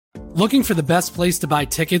Looking for the best place to buy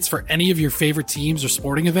tickets for any of your favorite teams or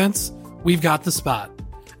sporting events? We've got the spot.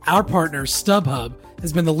 Our partner, StubHub,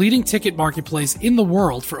 has been the leading ticket marketplace in the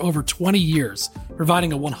world for over 20 years,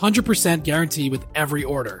 providing a 100% guarantee with every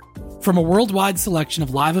order. From a worldwide selection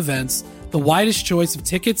of live events, the widest choice of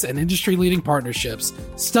tickets and industry-leading partnerships,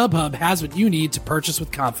 StubHub has what you need to purchase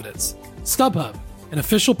with confidence. StubHub, an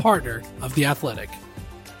official partner of The Athletic.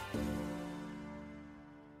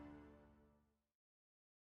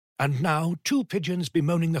 And now, two pigeons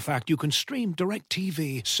bemoaning the fact you can stream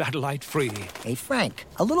DirecTV satellite-free. Hey, Frank,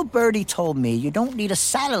 a little birdie told me you don't need a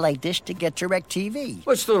satellite dish to get DirecTV.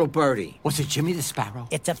 What's little birdie? Was it Jimmy the Sparrow?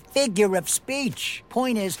 It's a figure of speech.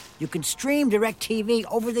 Point is, you can stream DirecTV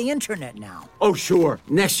over the internet now. Oh, sure.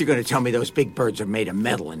 Next you're going to tell me those big birds are made of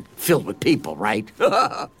metal and filled with people, right?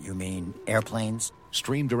 You mean airplanes?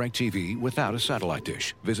 Stream DirecTV without a satellite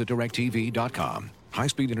dish. Visit DirecTV.com.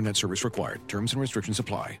 High-speed internet service required. Terms and restrictions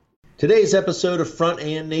apply. Today's episode of Front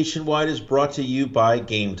and Nationwide is brought to you by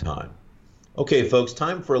Game Time. Okay, folks,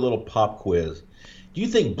 time for a little pop quiz. Do you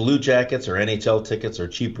think Blue Jackets or NHL tickets are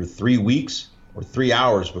cheaper 3 weeks or 3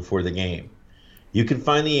 hours before the game? You can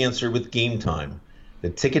find the answer with Game Time, the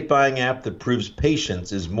ticket buying app that proves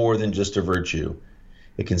patience is more than just a virtue.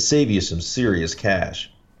 It can save you some serious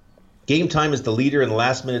cash. Game Time is the leader in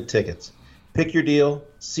last-minute tickets. Pick your deal,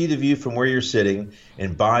 see the view from where you're sitting,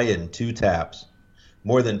 and buy in 2 taps.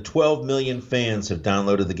 More than 12 million fans have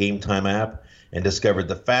downloaded the Game Time app and discovered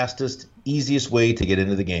the fastest, easiest way to get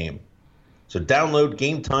into the game. So download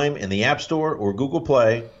Game Time in the App Store or Google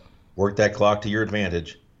Play, work that clock to your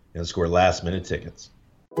advantage, and score last-minute tickets.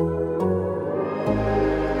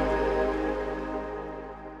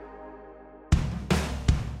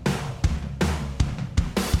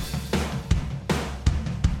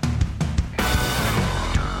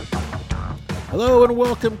 Hello and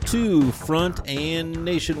welcome to Front and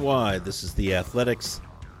Nationwide. This is the Athletics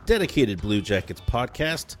dedicated Blue Jackets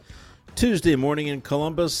podcast. Tuesday morning in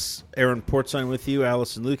Columbus. Aaron Portzline with you.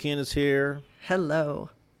 Allison Lucan is here. Hello.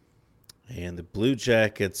 And the Blue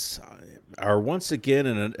Jackets are once again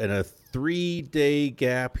in a 3-day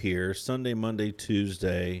gap here. Sunday, Monday,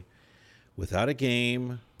 Tuesday. Without a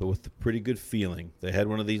game, but with a pretty good feeling. They had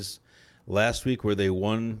one of these last week where they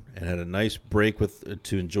won and had a nice break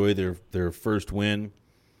to enjoy their first win.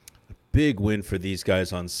 A big win for these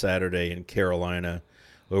guys on Saturday in Carolina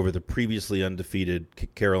over the previously undefeated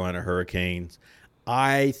Carolina Hurricanes.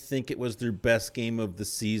 I think it was their best game of the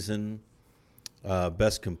season,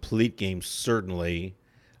 best complete game certainly.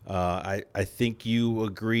 I think you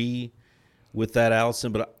agree with that,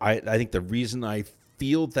 Allison, but I think the reason I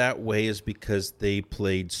feel that way is because they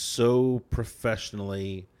played so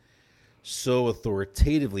professionally, so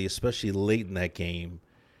authoritatively, especially late in that game,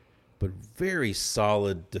 but very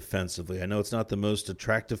solid defensively. I know it's not the most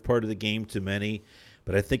attractive part of the game to many,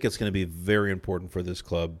 but I think it's going to be very important for this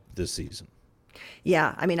club this season.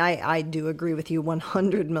 Yeah, I mean, I do agree with you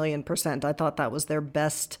 100,000,000%. I thought that was their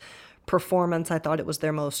best performance. I thought it was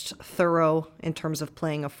their most thorough in terms of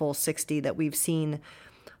playing a full 60 that we've seen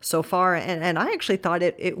so far. And I actually thought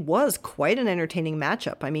it was quite an entertaining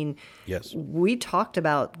matchup. I mean, yes, we talked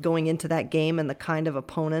about going into that game and the kind of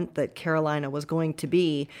opponent that Carolina was going to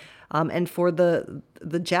be. And for the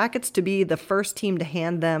Jackets to be the first team to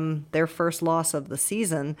hand them their first loss of the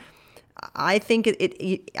season, I think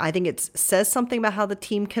it says something about how the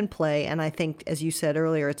team can play. And I think, as you said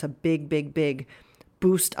earlier, it's a big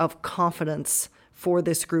boost of confidence for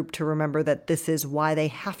this group to remember that this is why they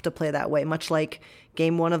have to play that way, much like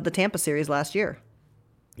Game 1 of the Tampa series last year.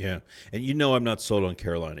 Yeah, and you know I'm not sold on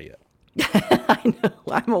Carolina yet. I know,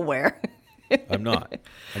 I'm aware. I'm not.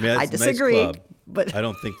 I mean, I disagree, a nice club. But I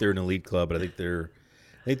don't think they're an elite club, but I think they're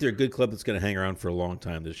a good club that's going to hang around for a long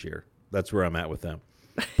time this year. That's where I'm at with them.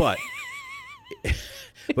 But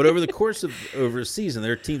over the course of over a season,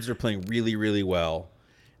 their teams are playing really, really well,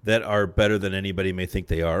 that are better than anybody may think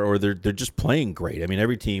they are, or they're just playing great. I mean,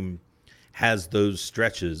 every team has those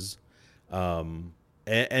stretches.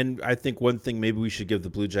 And I think one thing maybe we should give the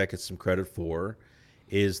Blue Jackets some credit for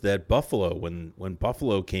is that Buffalo, when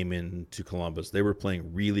Buffalo came into Columbus, they were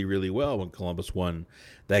playing really, really well when Columbus won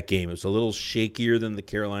that game. It was a little shakier than the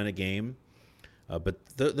Carolina game, but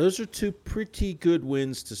those are two pretty good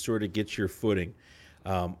wins to sort of get your footing.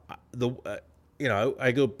 I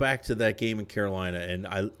go back to that game in Carolina, and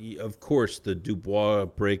of course, the Dubois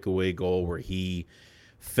breakaway goal where he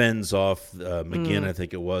fends off McGinn, I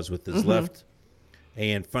think it was, with his left,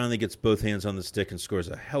 and finally gets both hands on the stick and scores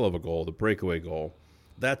a hell of a goal, the breakaway goal.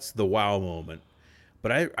 That's the wow moment.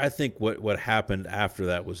 But I think what happened after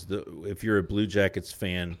that was, if you're a Blue Jackets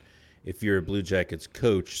fan, if you're a Blue Jackets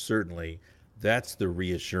coach, certainly, that's the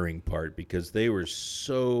reassuring part, because they were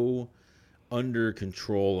so under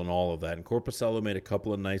control and all of that. And Korpisalo made a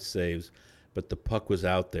couple of nice saves, but the puck was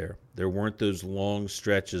out there. There weren't those long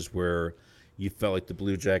stretches where you felt like the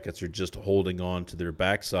Blue Jackets are just holding on to their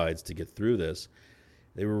backsides to get through this.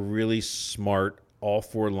 They were really smart, all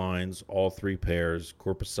four lines, all three pairs.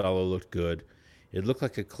 Korpisalo looked good. It looked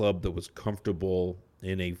like a club that was comfortable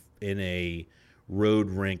in a road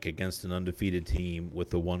rink against an undefeated team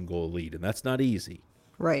with a 1-goal lead, and that's not easy.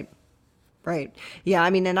 Right. Yeah, I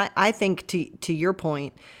mean, and I think to your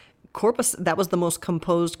point, that was the most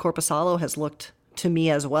composed Korpisalo has looked to me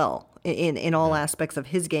as well in all aspects of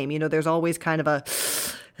his game. You know, there's always kind of a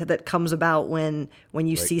that comes about when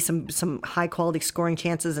you see some high quality scoring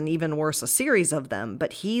chances, and even worse, a series of them.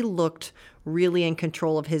 But he looked really in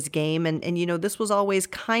control of his game. And you know, this was always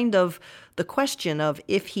kind of the question of,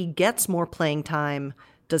 if he gets more playing time,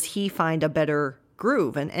 does he find a better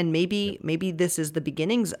groove? And maybe this is the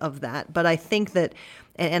beginnings of that. But I think that,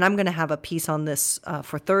 and I'm going to have a piece on this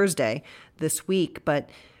for Thursday this week, but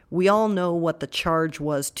we all know what the charge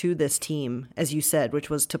was to this team, as you said, which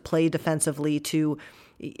was to play defensively,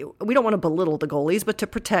 we don't want to belittle the goalies, but to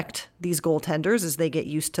protect these goaltenders as they get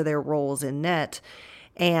used to their roles in net.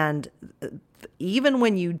 And even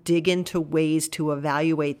when you dig into ways to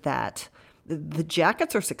evaluate that, the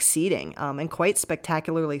Jackets are succeeding, and quite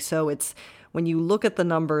spectacularly so. It's when you look at the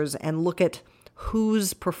numbers and look at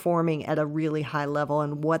who's performing at a really high level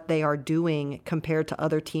and what they are doing compared to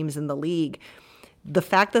other teams in the league, the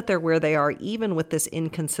fact that they're where they are, even with this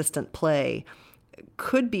inconsistent play,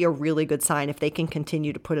 could be a really good sign if they can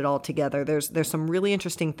continue to put it all together. There's some really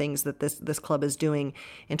interesting things that this club is doing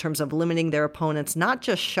in terms of limiting their opponents, not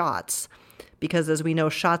just shots, because as we know,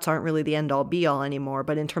 shots aren't really the end-all be-all anymore,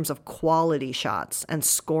 but in terms of quality shots and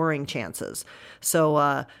scoring chances.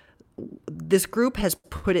 So this group has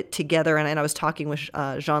put it together, and I was talking with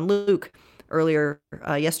Jean-Luc earlier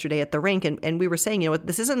yesterday at the rink, and we were saying, you know,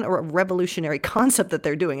 this isn't a revolutionary concept that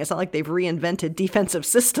they're doing. It's not like they've reinvented defensive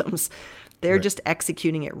systems. They're just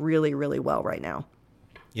executing it really, really well right now.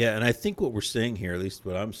 Yeah, and I think what we're saying here, at least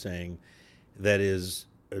what I'm saying, that is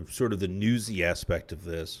sort of the newsy aspect of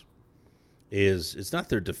this, is it's not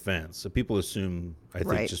their defense. So people assume, I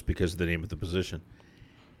think, just because of the name of the position.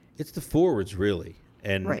 It's the forwards, really.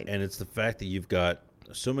 And it's the fact that you've got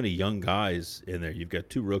so many young guys in there. You've got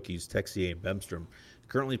two rookies, Texier and Bemstrom,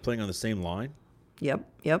 currently playing on the same line.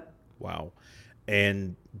 Yep. Wow.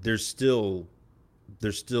 And there's still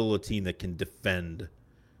a team that can defend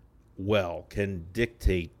well, can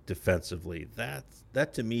dictate defensively.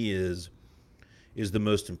 That to me is the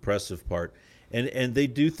most impressive part. And they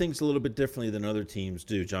do things a little bit differently than other teams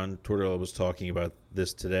do. John Tortorella was talking about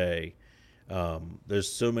this today.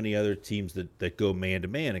 There's so many other teams that go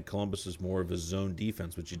man-to-man, and Columbus is more of a zone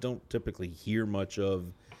defense, which you don't typically hear much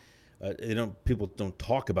of. People don't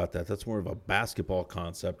talk about that. That's more of a basketball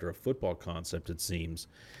concept or a football concept, it seems.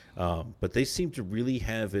 But they seem to really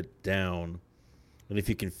have it down. And if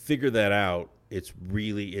you can figure that out, it's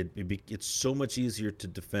really it's so much easier to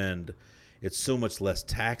defend. It's so much less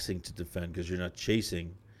taxing to defend because you're not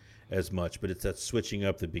chasing as much. But it's that switching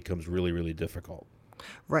up that becomes really, really difficult.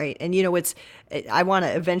 Right. And, you know, I want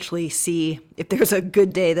to eventually see if there's a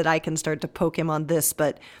good day that I can start to poke him on this.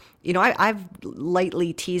 But, you know, I've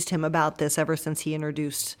lightly teased him about this ever since he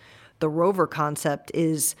introduced the rover concept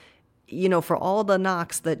is, you know, for all the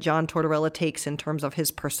knocks that John Tortorella takes in terms of his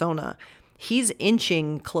persona, he's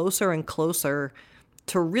inching closer and closer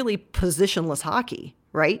to really positionless hockey,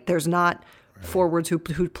 right? There's not forwards who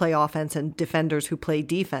play offense and defenders who play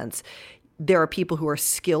defense. There are people who are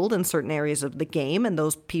skilled in certain areas of the game, and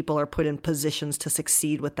those people are put in positions to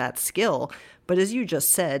succeed with that skill. But as you just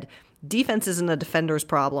said, defense isn't a defender's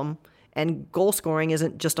problem, and goal scoring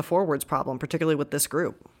isn't just a forward's problem, particularly with this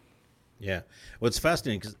group. Yeah. Well, it's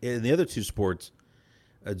fascinating because in the other two sports,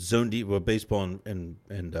 baseball and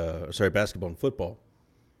basketball and football,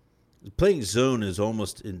 playing zone is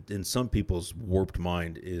almost, in some people's warped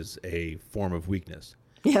mind, is a form of weakness.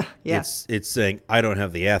 Yeah. It's saying, I don't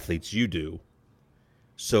have the athletes you do,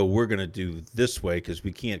 so we're going to do this way because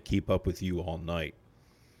we can't keep up with you all night.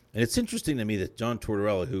 And it's interesting to me that John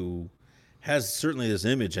Tortorella, who has certainly this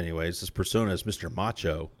image anyways, this persona as Mr.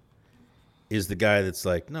 Macho, is the guy that's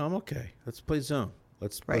like, no, I'm okay. Let's play zone.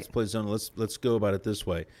 Let's play zone. Let's go about it this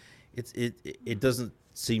way. It doesn't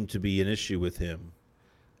seem to be an issue with him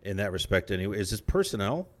in that respect anyway. Is his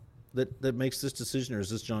personnel that makes this decision, or is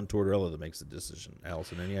this John Tortorella that makes the decision?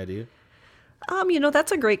 Allison, any idea? You know,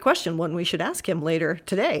 that's a great question. One we should ask him later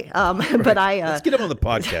today. Right. But let's get him on the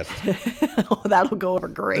podcast. That'll go over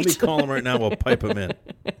great. Let me call him right now. We'll pipe him in.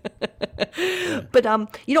 But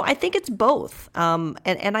I think it's both, and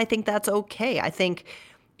I think that's okay. I think,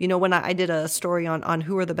 when I did a story on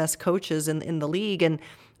who are the best coaches in the league, and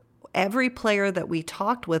every player that we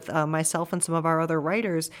talked with, myself and some of our other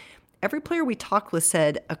writers, every player we talked with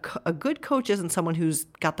said a good coach isn't someone who's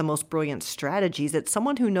got the most brilliant strategies. It's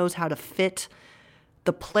someone who knows how to fit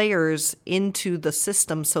the players into the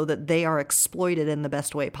system so that they are exploited in the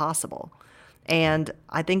best way possible. And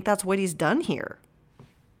I think that's what he's done here.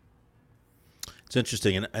 It's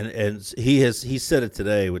interesting, and he said it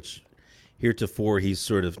today, which heretofore he's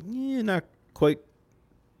sort of not quite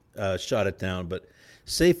shot it down, but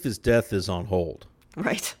safe as death is on hold.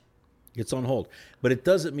 Right. It's on hold, but it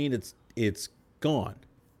doesn't mean it's gone,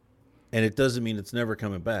 and it doesn't mean it's never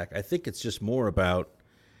coming back. I think it's just more about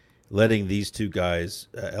letting these two guys,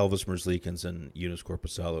 Elvis Merzlikins and Yunus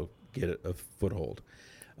Korpisalo, get a foothold,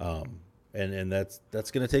 and that's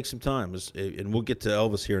going to take some time. And we'll get to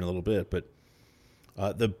Elvis here in a little bit, but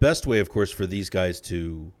the best way, of course, for these guys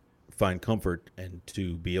to find comfort and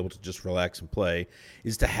to be able to just relax and play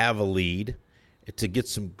is to have a lead, to get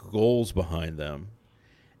some goals behind them.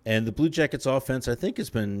 And the Blue Jackets offense, I think, has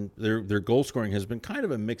been their goal scoring has been kind of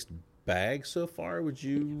a mixed bag so far. Would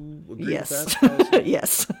you agree with that?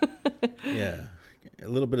 Yes. Yeah. A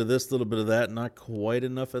little bit of this, a little bit of that, not quite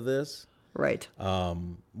enough of this. Right.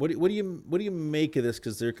 What do you make of this?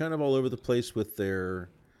 Because they're kind of all over the place with their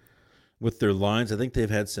lines. I think they've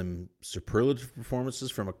had some superlative performances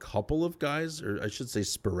from a couple of guys, or I should say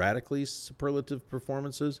sporadically superlative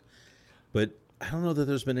performances. But I don't know that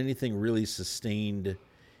there's been anything really sustained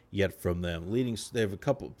yet from them. They have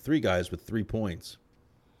three guys with 3 points.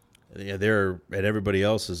 Yeah, and everybody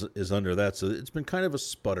else is under that. So it's been kind of a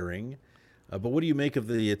sputtering. But what do you make of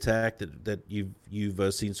the attack that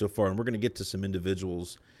you've seen so far? And we're going to get to some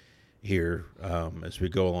individuals here as we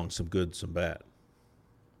go along, some good, some bad.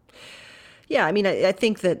 Yeah, I mean, I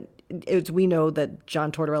think that we know that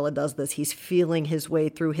John Tortorella does this. He's feeling his way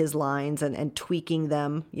through his lines and tweaking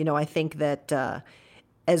them. I think that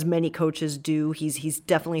as many coaches do, he's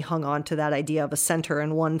definitely hung on to that idea of a center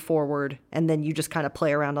and one forward, and then you just kind of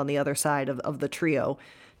play around on the other side of the trio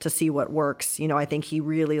to see what works. I think he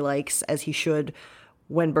really likes, as he should,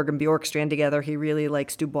 Wenberg and Bjorkstrand together. He really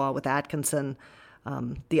likes Dubois with Atkinson.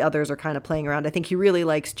 The others are kind of playing around. I think he really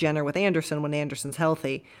likes Jenner with Anderson when Anderson's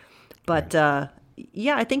healthy. But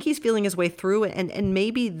yeah, I think he's feeling his way through, and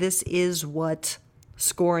maybe this is what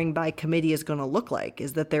scoring by committee is going to look like,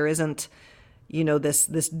 is that there isn't,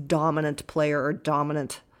 this dominant player or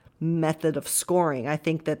dominant method of scoring. I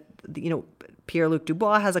think that, Pierre-Luc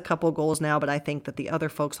Dubois has a couple goals now, but I think that the other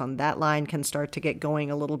folks on that line can start to get going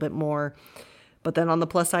a little bit more. But then on the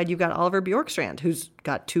plus side, you've got Oliver Bjorkstrand, who's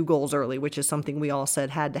got 2 goals early, which is something we all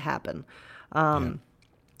said had to happen.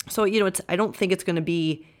 So, I don't think it's going to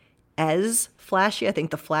be as flashy. I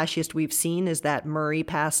think the flashiest we've seen is that Murray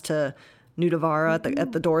pass to Nudavara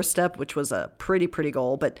at the doorstep, which was a pretty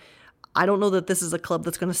goal. But I don't know that this is a club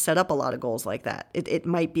that's going to set up a lot of goals like that. It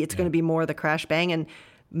might be. It's going to be more of the crash bang, and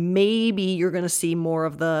maybe you're going to see more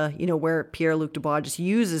of the, where Pierre-Luc Dubois just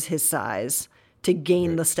uses his size to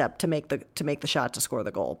gain the step to make the shot to score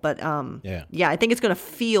the goal. But yeah, I think it's going to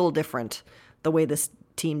feel different the way this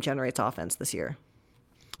team generates offense this year.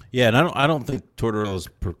 Yeah, and I don't think Tortorella is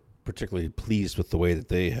particularly pleased with the way that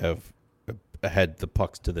they have had the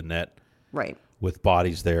pucks to the net, right, with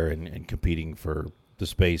bodies there and competing for the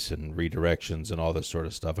space and redirections and all this sort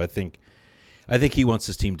of stuff. I think he wants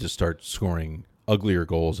his team to start scoring uglier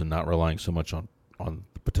goals and not relying so much on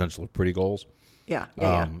the potential of pretty goals. Yeah.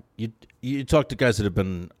 You talk to guys that have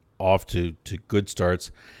been off to good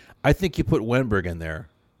starts. I think you put Wenberg in there,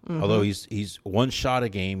 although he's 1 shot a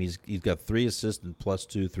game. He's got 3 assists and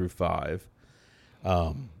 +2 through 5.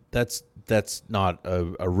 That's not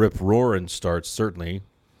a rip roaring start, certainly,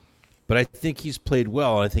 but I think he's played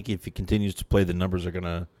well. I think if he continues to play, the numbers are going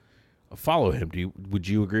to follow him. Would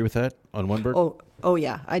you agree with that on Wenberg? Oh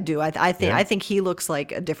yeah, I do. I think he looks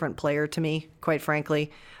like a different player to me, quite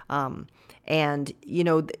frankly. And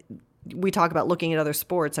we talk about looking at other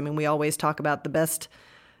sports. I mean, we always talk about the best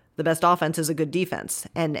offense is a good defense.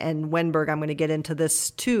 And Wenberg, I'm going to get into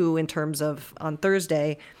this too in terms of on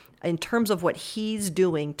Thursday, in terms of what he's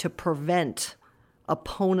doing to prevent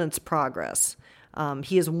opponents' progress.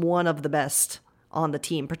 He is one of the best on the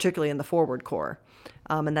team, particularly in the forward core.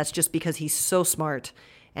 And that's just because he's so smart,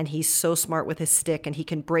 and he's so smart with his stick, and he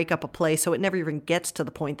can break up a play so it never even gets to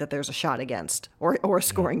the point that there's a shot against or a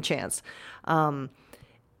scoring chance. And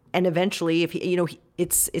eventually, if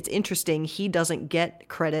it's interesting, he doesn't get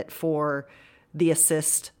credit for the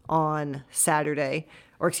assist on Saturday,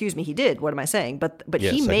 or excuse me, he did. What am I saying? But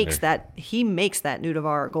Yeah, he secondary. makes that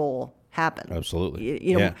Nudevar goal happen. Absolutely.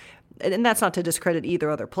 You know, Yeah. and that's not to discredit either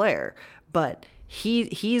other player, but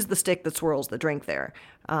he's the stick that swirls the drink there.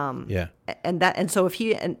 Yeah. And so if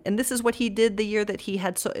he and this is what he did the year that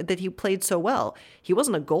he played so well. He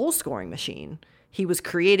wasn't a goal scoring machine. He was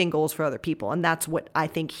creating goals for other people, and that's what I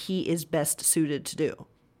think he is best suited to do.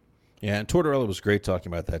 Yeah, and Tortorella was great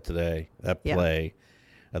talking about that today. That Yeah. play,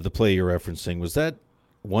 the play you're referencing, was that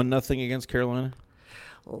 1-0 against Carolina?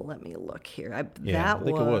 Let me look here. I think it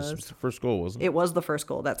was. It was the first goal, wasn't it? It was the first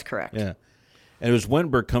goal. That's correct. Yeah. And it was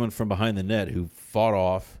Wenberg coming from behind the net who fought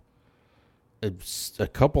off a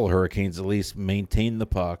couple of Hurricanes, at least, maintained the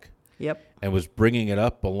puck. Yep. And was bringing it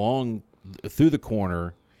up along through the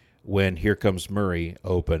corner when here comes Murray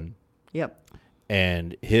open. Yep.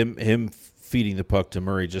 And him feeding the puck to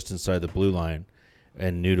Murray just inside the blue line,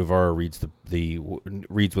 and Nudevar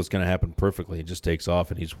reads what's going to happen perfectly. He just takes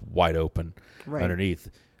off and he's wide open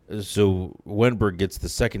underneath. So Wenberg gets the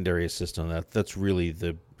secondary assist on that. That's really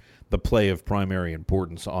the play of primary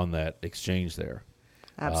importance on that exchange there.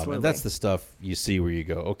 Absolutely. And that's the stuff you see where you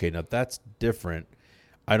go, okay, now that's different.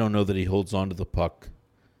 I don't know that he holds on to the puck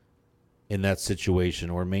in that situation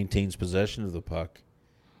or maintains possession of the puck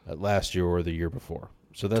last year or the year before.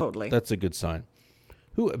 So that's a good sign.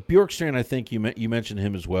 Bjorkstrand, I think you mentioned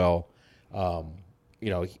him as well.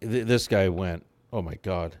 This guy went, oh my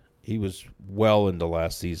God, he was well into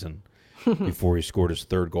last season before he scored his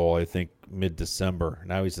third goal, I think mid-December.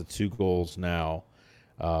 Now he's at 2 goals now.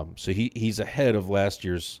 So he's ahead of last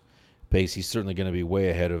year's pace. He's certainly going to be way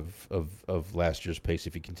ahead of last year's pace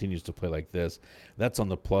if he continues to play like this. That's on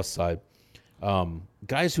the plus side.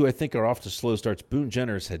 Guys who I think are off to slow starts, Boone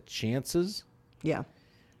Jenner's had chances. Yeah.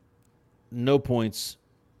 No points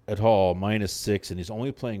at all, -6, and he's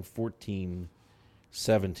only playing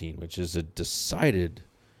 14-17, which is a decided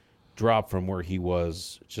drop from where he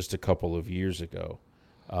was just a couple of years ago.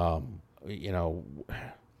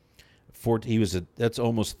 That's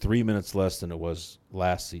almost 3 minutes less than it was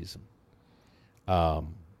last season.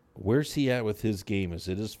 Where's he at with his game? Is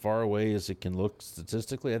it as far away as it can look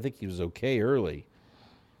statistically? I think he was okay early.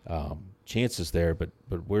 Chances there, but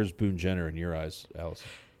where's Boone Jenner in your eyes, Allison?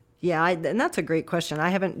 Yeah, and that's a great question. I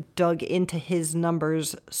haven't dug into his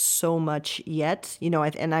numbers so much yet.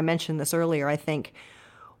 And I mentioned this earlier. I think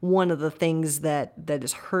one of the things that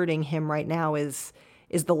is hurting him right now is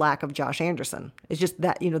the lack of Josh Anderson. It's just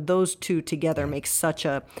that, those two together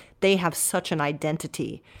they have such an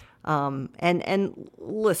identity. And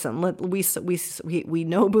listen, we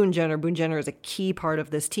know Boone Jenner. Boone Jenner is a key part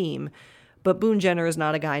of this team, but Boone Jenner is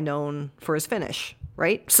not a guy known for his finish,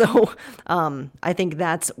 right? So I think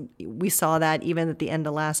we saw that even at the end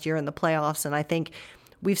of last year in the playoffs, and I think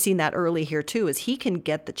we've seen that early here too, is he can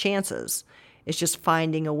get the chances. It's just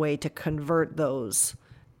finding a way to convert those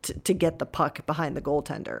to get the puck behind the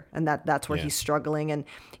goaltender, and that's where he's struggling. And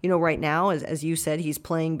right now, as you said, he's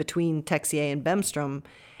playing between Texier and Bemstrom,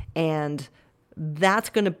 and that's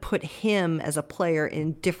going to put him as a player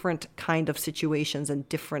in different kind of situations and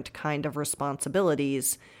different kind of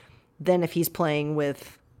responsibilities than if he's playing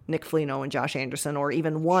with Nick Foligno and Josh Anderson, or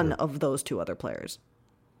even one of those two other players.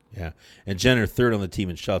 Yeah, and Jenner third on the team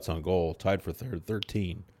in shots on goal, tied for third,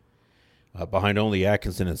 13. Behind only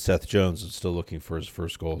Atkinson and Seth Jones, is still looking for his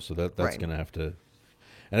first goal. So that's going to have to.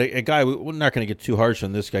 And a guy, we're not going to get too harsh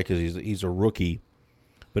on this guy because he's a rookie.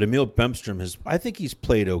 But Emil Bemstrom I think he's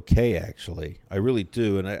played okay, actually. I really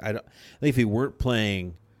do. And I think if he weren't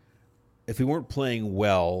playing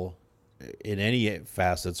well in any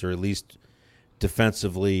facets, or at least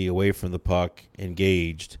defensively, away from the puck,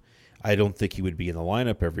 engaged, I don't think he would be in the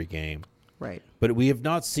lineup every game. Right. But we have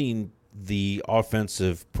not seen the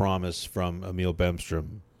offensive promise from Emil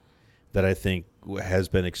Bemstrom that I think has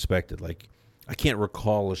been expected. Like, I can't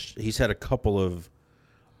recall he's had a couple of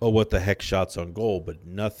what the heck shots on goal, but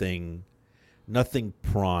nothing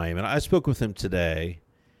prime. And I spoke with him today,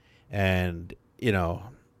 and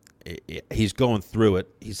he's going through it.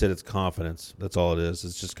 He said it's confidence. That's all it is.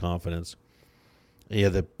 It's just confidence. He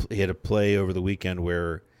had a play over the weekend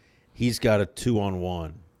where he's got a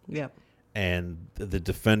 2-on-1. Yeah. And the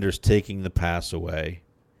defender's taking the pass away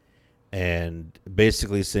and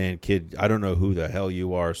basically saying, kid, I don't know who the hell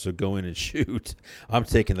you are, so go in and shoot. I'm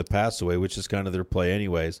taking the pass away, which is kind of their play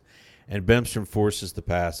anyways. And Bemstrom forces the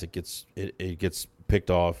pass. It gets picked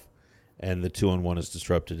off, and the 2-on-1 is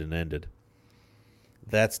disrupted and ended.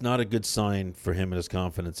 That's not a good sign for him and his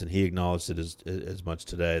confidence, and he acknowledged it as much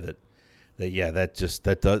today that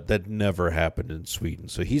never happened in Sweden.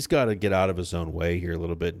 So he's got to get out of his own way here a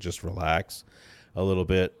little bit and just relax a little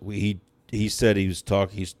bit. He said he's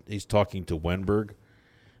talking to Wenberg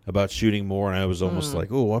about shooting more, and I was almost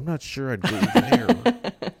like, oh, I'm not sure I'd go there.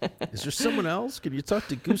 Is there someone else? Can you talk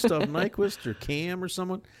to Gustav Nyquist or Cam or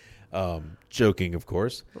someone? Joking, of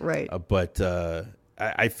course. Right. But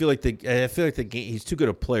I feel like the game, he's too good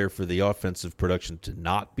a player for the offensive production to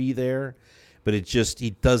not be there. But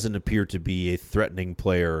he doesn't appear to be a threatening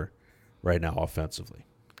player right now offensively.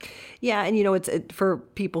 Yeah, and it's for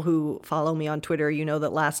people who follow me on Twitter,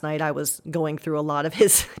 that last night I was going through a lot of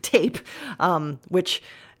his tape,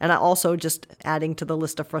 and I also just adding to the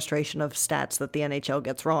list of frustration of stats that the NHL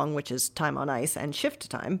gets wrong, which is time on ice and shift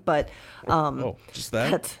time. But just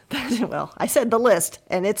that? Well, I said the list,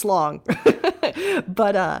 and it's long.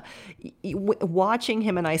 But watching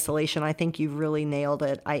him in isolation, I think you've really nailed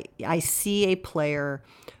it. I see a player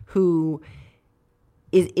who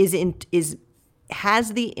has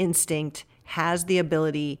the instinct, has the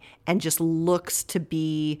ability, and just looks to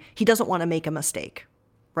be. He doesn't want to make a mistake,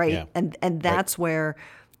 right? Yeah. And that's where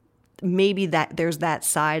maybe that there's that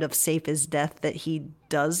side of safe as death that he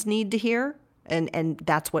does need to hear, and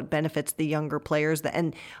that's what benefits the younger players.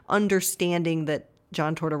 And understanding that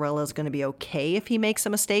John Tortorella is going to be okay if he makes a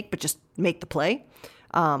mistake, but just make the play.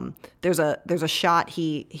 There's a shot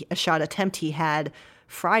attempt he had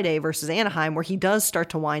Friday versus Anaheim where he does start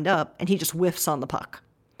to wind up and he just whiffs on the puck,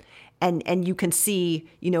 and you can see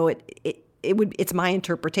it's my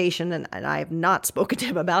interpretation, and I have not spoken to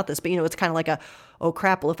him about this, but it's kind of like oh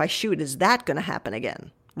crap, well if I shoot, is that going to happen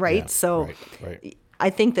again, right? Yeah, so right.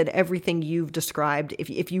 I think that everything you've described,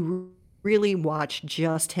 if you really watch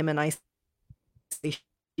just him in isolation,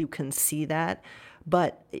 you can see that.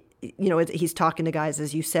 But he's talking to guys,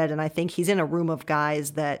 as you said, and I think he's in a room of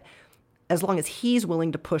guys that, as long as he's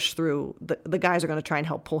willing to push through, the guys are going to try and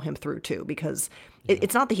help pull him through too, because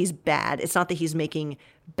it's not that he's bad. It's not that he's making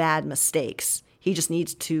bad mistakes. He just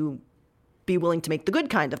needs to be willing to make the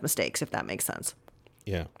good kind of mistakes, if that makes sense.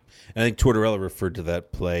 Yeah. And I think Tortorella referred to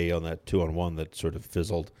that play on that 2-on-1 that sort of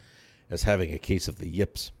fizzled as having a case of the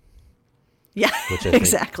yips. Yeah, which I think,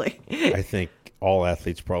 exactly. I think all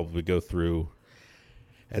athletes probably go through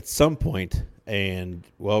at some point. And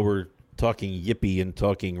while we're talking yippee and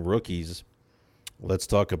talking rookies, let's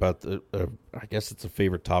talk about I guess it's a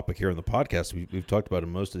favorite topic here on the podcast. We've talked about in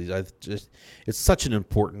most of these. It's such an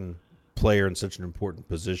important player in such an important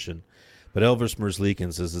position. But Elvis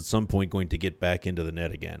Merzlikins is at some point going to get back into the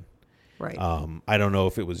net again. Right. I don't know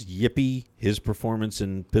if it was yippee, his performance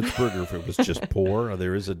in Pittsburgh, or if it was just poor.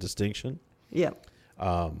 There is a distinction. Yeah.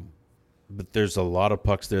 But there's a lot of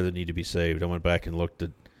pucks there that need to be saved. I went back and looked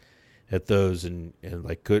at those and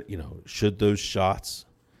like, should those shots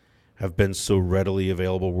have been so readily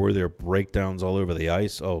available? Were there breakdowns all over the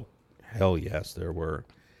ice? Oh, hell yes, there were.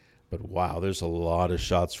 But wow, there's a lot of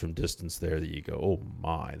shots from distance there that you go, oh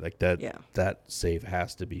my, like that. Yeah. That save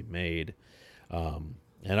has to be made.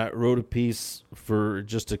 And I wrote a piece for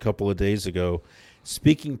just a couple of days ago,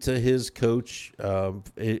 speaking to his coach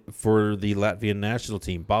for the Latvian national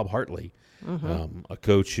team, Bob Hartley, a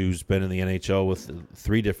coach who's been in the NHL with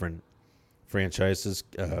 3 different franchises.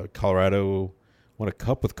 Colorado won a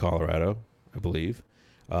cup with Colorado, I believe.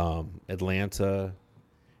 Atlanta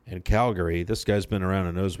and Calgary. This guy's been around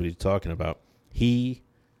and knows what he's talking about. He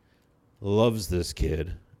loves this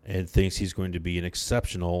kid and thinks he's going to be an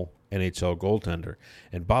exceptional NHL goaltender.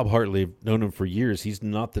 And Bob Hartley, I've known him for years. He's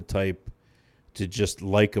not the type to just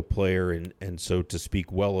like a player and so to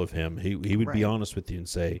speak well of him. He would be honest with you and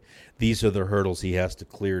say, these are the hurdles he has to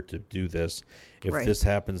clear to do this. If this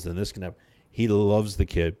happens, then this can happen. He loves the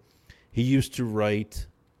kid. He used to write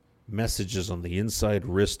messages on the inside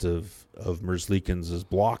wrist of Merzlikins'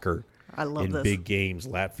 blocker in big games,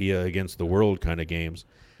 Latvia against the world kind of games.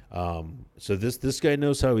 So this guy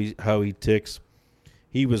knows how he ticks.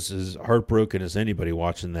 He was as heartbroken as anybody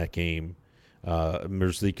watching that game,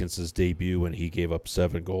 Merzlikins' debut, when he gave up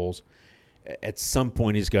 7 goals. At some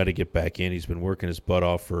point, he's got to get back in. He's been working his butt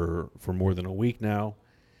off for more than a week now.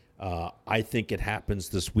 I think it happens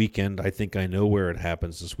this weekend. I think I know where it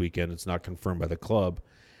happens this weekend. It's not confirmed by the club.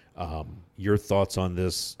 Your thoughts on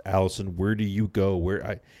this, Allison? Where do you go?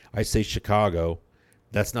 Where I say Chicago.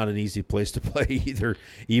 That's not an easy place to play either.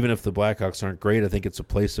 Even if the Blackhawks aren't great, I think it's a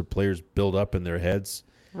place that players build up in their heads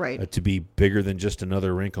to be bigger than just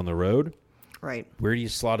another rink on the road. Right. Where do you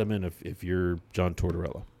slot them in if you're John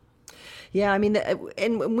Tortorella? Yeah, I mean,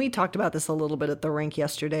 and we talked about this a little bit at the rink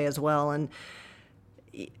yesterday as well. And,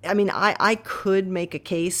 I mean, I could make a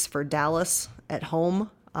case for Dallas at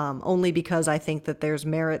home, only because I think that there's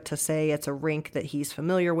merit to say it's a rink that he's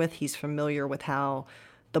familiar with. He's familiar with how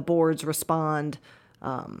the boards respond.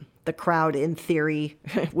 The crowd, in theory,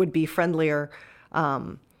 would be friendlier.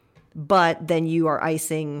 But then you are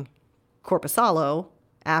icing Korpisalo,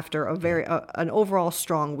 after an overall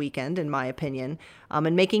strong weekend, in my opinion,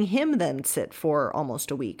 and making him then sit for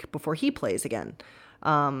almost a week before he plays again.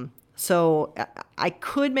 So I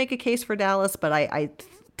could make a case for Dallas, but I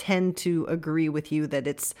tend to agree with you that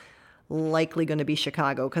it's likely going to be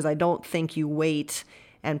Chicago, because I don't think you wait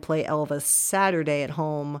and play Elvis Saturday at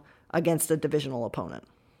home against a divisional opponent.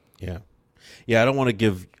 Yeah. Yeah, I don't want to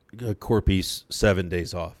give Corpy 7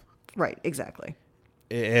 days off. Right, exactly.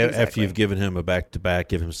 After you've given him a back-to-back,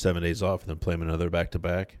 give him 7 days off, and then play him another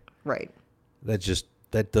back-to-back. Right.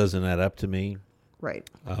 That doesn't add up to me. Right.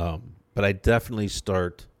 But I definitely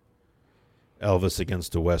start Elvis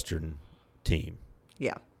against a Western team.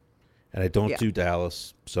 Yeah. And I don't do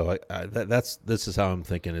Dallas, so this is how I'm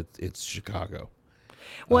thinking. It's Chicago.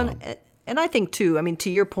 Well, and I think too. I mean, to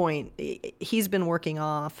your point, he's been working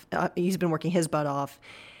his butt off,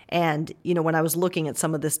 and when I was looking at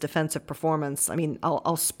some of this defensive performance, I mean,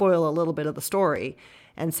 I'll spoil a little bit of the story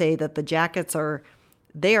and say that the Jackets are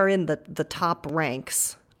in the top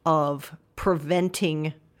ranks of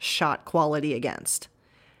preventing shot quality against.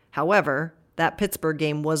 However, that Pittsburgh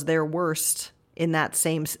game was their worst in that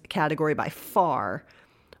same category by far,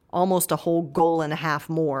 almost a whole goal and a half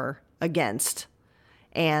more against.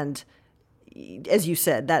 And as you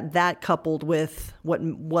said, that coupled with what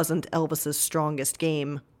wasn't Elvis's strongest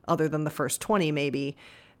game other than the first 20 maybe,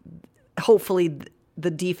 hopefully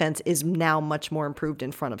the defense is now much more improved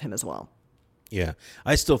in front of him as well. Yeah.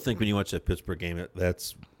 I still think when you watch that Pittsburgh game,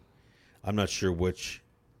 I'm not sure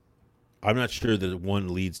that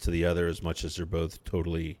one leads to the other as much as they're both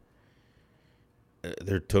totally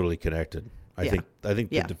connected. I think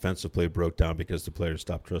the defensive play broke down because the players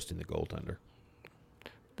stopped trusting the goaltender.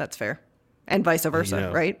 That's fair. And vice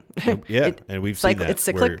versa, right? Yeah, and we've seen that.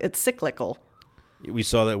 It's cyclical. We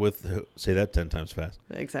saw that with, say that 10 times fast.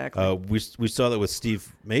 Exactly. We saw that with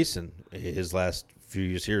Steve Mason his last few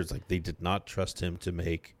years here. It's like they did not trust him to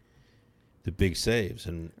make the big saves,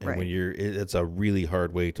 and right. when it's a really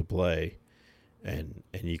hard way to play, and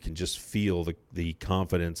you can just feel the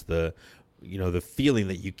confidence, the feeling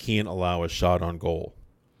that you can't allow a shot on goal,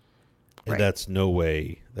 and right. that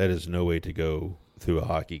is no way to go through a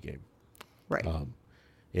hockey game. Right.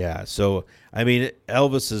 Yeah. So I mean,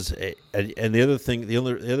 Elvis is, and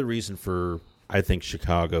the other reason for I think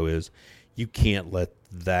Chicago is you can't let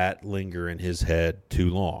that linger in his head too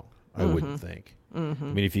long. I wouldn't think. Mm-hmm. I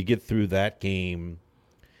mean, if you get through that game,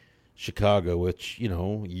 Chicago, which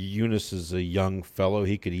Eunice is a young fellow,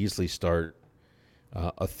 he could easily start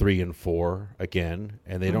a 3-4 again,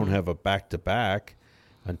 and they don't have a back-to-back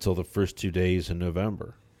until the first 2 days in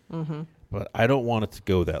November. Mm-hmm. But I don't want it to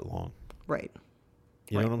go that long. Right.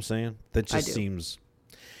 You know what I'm saying? That just seems.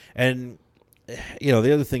 And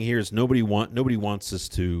the other thing here is nobody wants us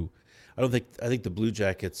to. I think the Blue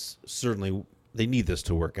Jackets certainly they need this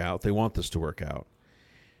to work out. They want this to work out.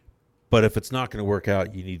 But if it's not going to work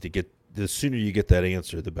out, you need to get the sooner you get that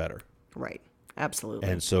answer, the better. Right. Absolutely.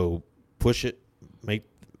 And so push it.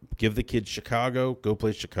 Give the kids Chicago. Go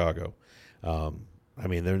play Chicago. I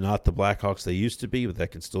mean, they're not the Blackhawks they used to be, but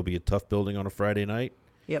that can still be a tough building on a Friday night.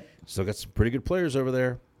 Yep. Still got some pretty good players over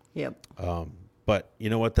there. Yep. But you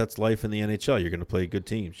know what? That's life in the NHL. You're going to play good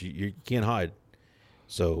teams. You can't hide.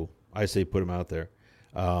 So I say put them out there.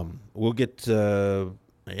 We'll get.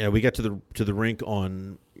 We got to the rink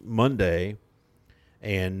on Monday,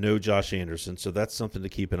 and no Josh Anderson. So that's something to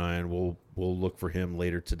keep an eye on. We'll look for him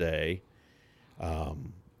later today.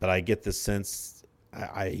 But I get the sense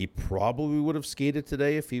he probably would have skated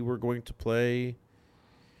today if he were going to play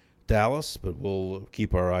Dallas, but we'll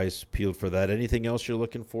keep our eyes peeled for that. Anything else you're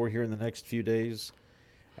looking for here in the next few days?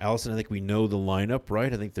 Allison, I think we know the lineup,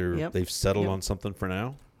 right? I think they've settled on something for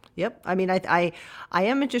now. Yep. I mean, I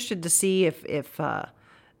am interested to see if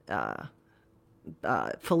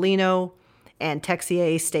Foligno and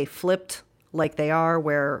Texier stay flipped like they are,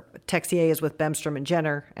 where Texier is with Bemstrom and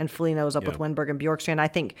Jenner, and Foligno is up with Wenberg and Bjorkstrand. I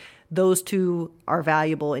think those two are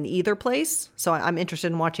valuable in either place, so I'm interested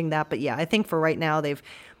in watching that. But yeah, I think for right now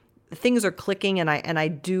things are clicking, and I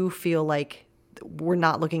do feel like we're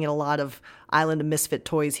not looking at a lot of Island of Misfit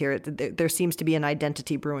Toys here. There seems to be an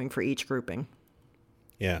identity brewing for each grouping.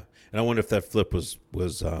 Yeah, and I wonder if that flip was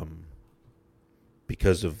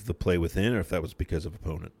because of the play within, or if that was because of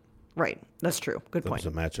opponent. Right, that's true. Good point. If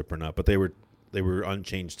it was a matchup or not, but they were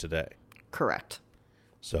unchanged today. Correct.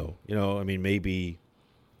 So I mean, maybe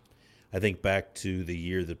I think back to the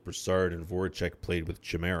year that Brassard and Voracek played with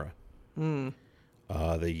Chimera.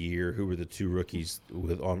 The year, who were the two rookies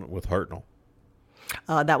with Hartnell?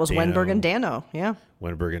 That was Wenberg and Dano. Yeah,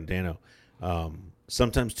 Wenberg and Dano.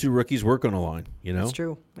 Sometimes two rookies work on a line. It's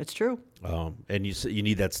true. It's true. And you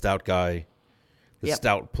need that stout guy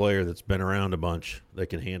stout player that's been around a bunch that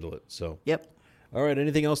can handle it. So, Yep. All right.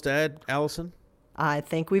 Anything else to add, Allison? I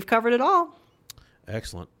think we've covered it all.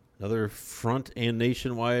 Excellent. Another Front and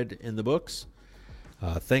Nationwide in the books.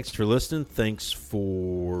 Thanks for listening. Thanks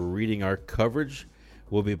for reading our coverage.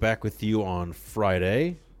 We'll be back with you on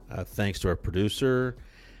Friday. Thanks to our producer,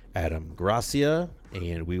 Adam Gracia,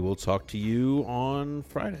 and we will talk to you on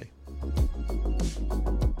Friday.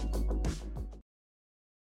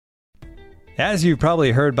 As you've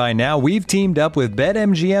probably heard by now, we've teamed up with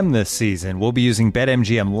BetMGM this season. We'll be using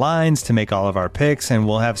BetMGM lines to make all of our picks, and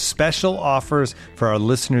we'll have special offers for our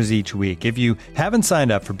listeners each week. If you haven't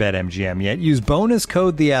signed up for BetMGM yet, use bonus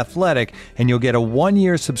code The Athletic, and you'll get a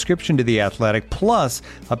 1-year subscription to The Athletic, plus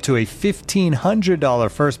up to a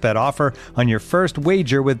 $1,500 first bet offer on your first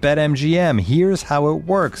wager with BetMGM. Here's how it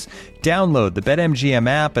works. Download the BetMGM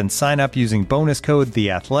app and sign up using bonus code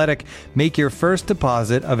The Athletic. Make your first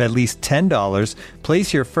deposit of at least $10.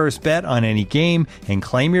 Place your first bet on any game and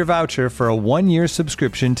claim your voucher for a 1-year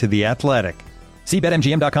subscription to The Athletic. See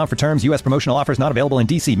BetMGM.com for terms. U.S. promotional offers not available in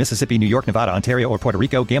D.C., Mississippi, New York, Nevada, Ontario, or Puerto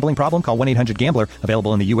Rico. Gambling problem? Call 1-800-GAMBLER.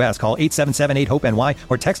 Available in the U.S. Call 877-8-HOPE-NY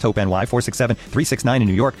or text HOPE-NY 467-369 in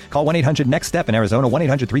New York. Call 1-800-NEXT-STEP in Arizona.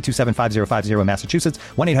 1-800-327-5050 in Massachusetts.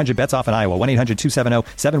 1-800-BETS-OFF in Iowa.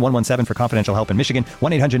 1-800-270-7117 for confidential help in Michigan.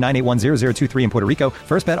 1-800-981-0023 in Puerto Rico.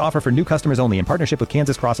 First bet offer for new customers only in partnership with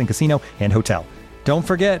Kansas Crossing Casino and Hotel. Don't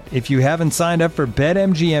forget, if you haven't signed up for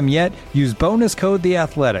BetMGM yet, use bonus code The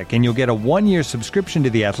Athletic, and you'll get a 1-year subscription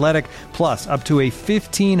to The Athletic, plus up to a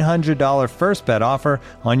 $1,500 first bet offer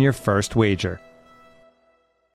on your first wager.